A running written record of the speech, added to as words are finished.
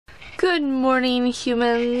Good morning,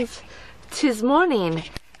 humans. 'Tis morning,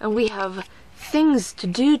 and we have things to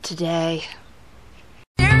do today.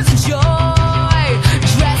 Here's a joy,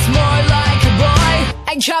 dress more like a boy,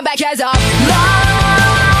 and come back as a line.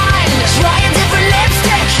 Try a different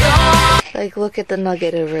lipstick. Like, look at the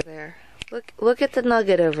nugget over there. Look at the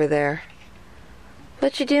nugget over there.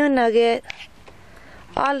 What you doing, Nugget?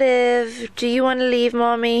 Olive, do you want to leave,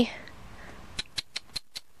 Mommy?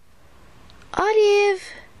 Olive!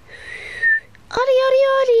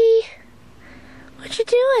 Odie! What you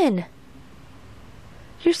doing?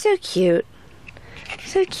 You're so cute.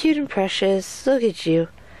 So cute and precious. Look at you.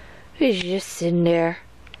 Look at you just sitting there.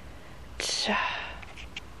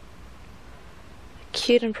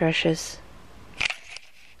 Cute and precious.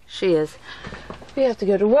 She is. We have to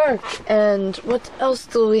go to work. And what else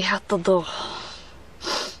do we have to do?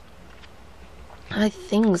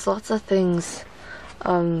 Lots of things.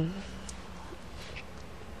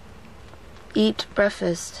 Eat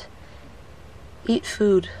breakfast. Eat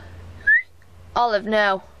food. Olive,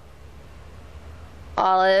 no.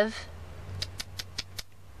 Olive.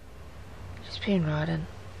 She's being rotten.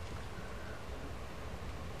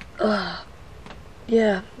 Ugh.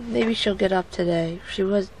 Yeah, maybe she'll get up today. She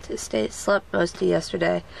slept most of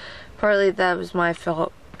yesterday. Partly that was my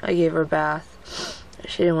fault. I gave her a bath.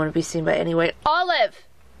 She didn't want to be seen by anyone. Olive!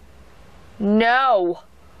 No!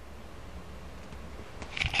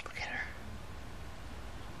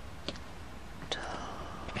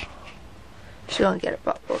 She won't get her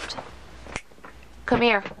butt whooped. Come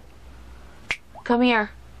here. Come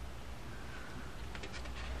here.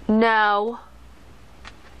 No.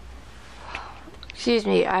 Excuse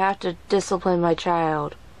me, I have to discipline my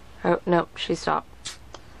child. Oh, nope, she stopped.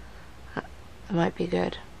 That might be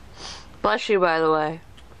good. Bless you, by the way.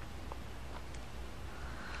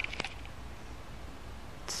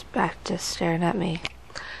 It's back to staring at me.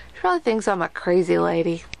 She probably thinks I'm a crazy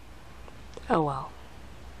lady. Oh well.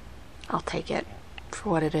 I'll take it for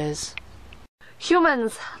what it is.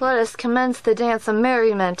 Humans, let us commence the dance of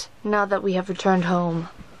merriment now that we have returned home.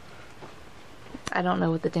 I don't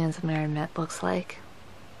know what the dance of merriment looks like.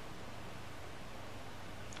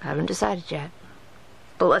 I haven't decided yet.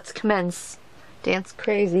 But let's commence. Dance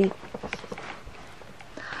crazy.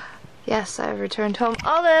 Yes, I've returned home.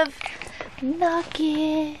 Olive!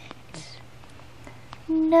 Nugget!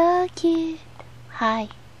 Nugget! Hi.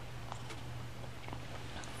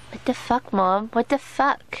 What the fuck, Mom? What the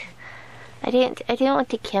fuck? I didn't want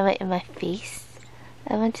the camera in my face.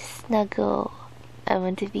 I want to snuggle. I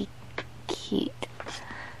want to be cute.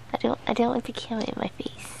 I don't want the camera in my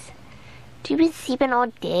face. You've been sleeping all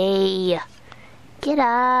day. Get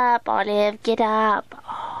up, Olive. Get up.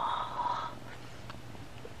 Oh.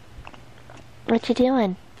 What you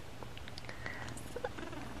doing?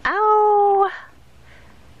 Ow!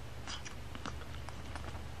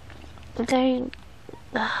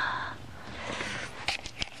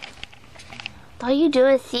 All you do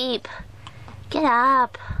is sleep. Get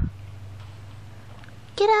up.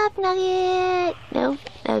 Get up, Nugget. No?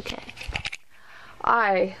 Okay.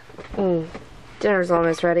 Dinner's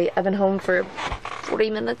almost ready. I've been home for 40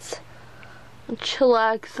 minutes. I'm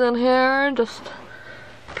chillaxing here, just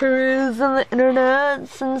perusing the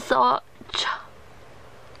internets and such.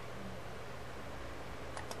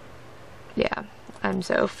 Yeah, I'm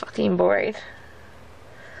so fucking bored.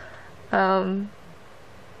 I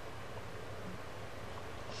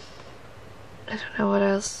don't know what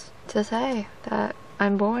else to say. That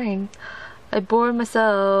I'm boring. I bore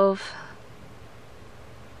myself.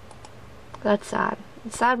 That's sad.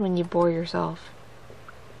 It's sad when you bore yourself.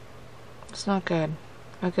 It's not good.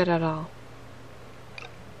 Not good at all.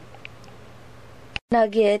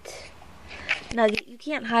 Nugget. Nugget, you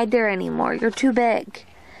can't hide there anymore. You're too big.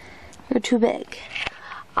 You're too big.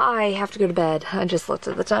 I have to go to bed. I just looked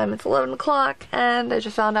at the time. It's 11 o'clock and I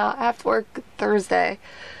just found out I have to work Thursday.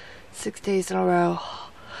 6 days in a row.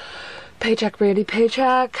 Paycheck, Brandy,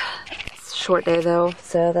 paycheck. It's a short day though,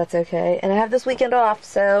 so that's okay. And I have this weekend off,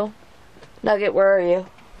 so... Nugget, where are you?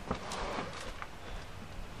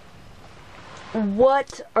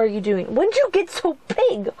 What are you doing? When did you get so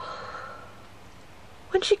big?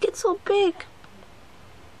 When did you get so big?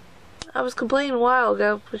 I was complaining a while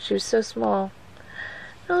ago, but she was so small.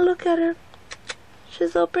 Oh, look at her.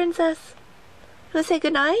 She's a little princess. Wanna say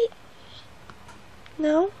goodnight?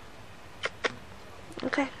 No?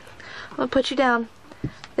 Okay. I'm gonna put you down.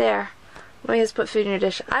 There. Let me just put food in your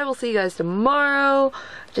dish. I will see you guys tomorrow.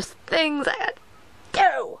 Just things I gotta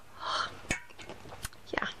do.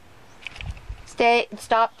 Yeah.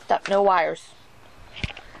 Stop, no wires.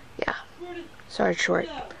 Yeah. Sorry, short.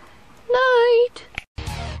 Night.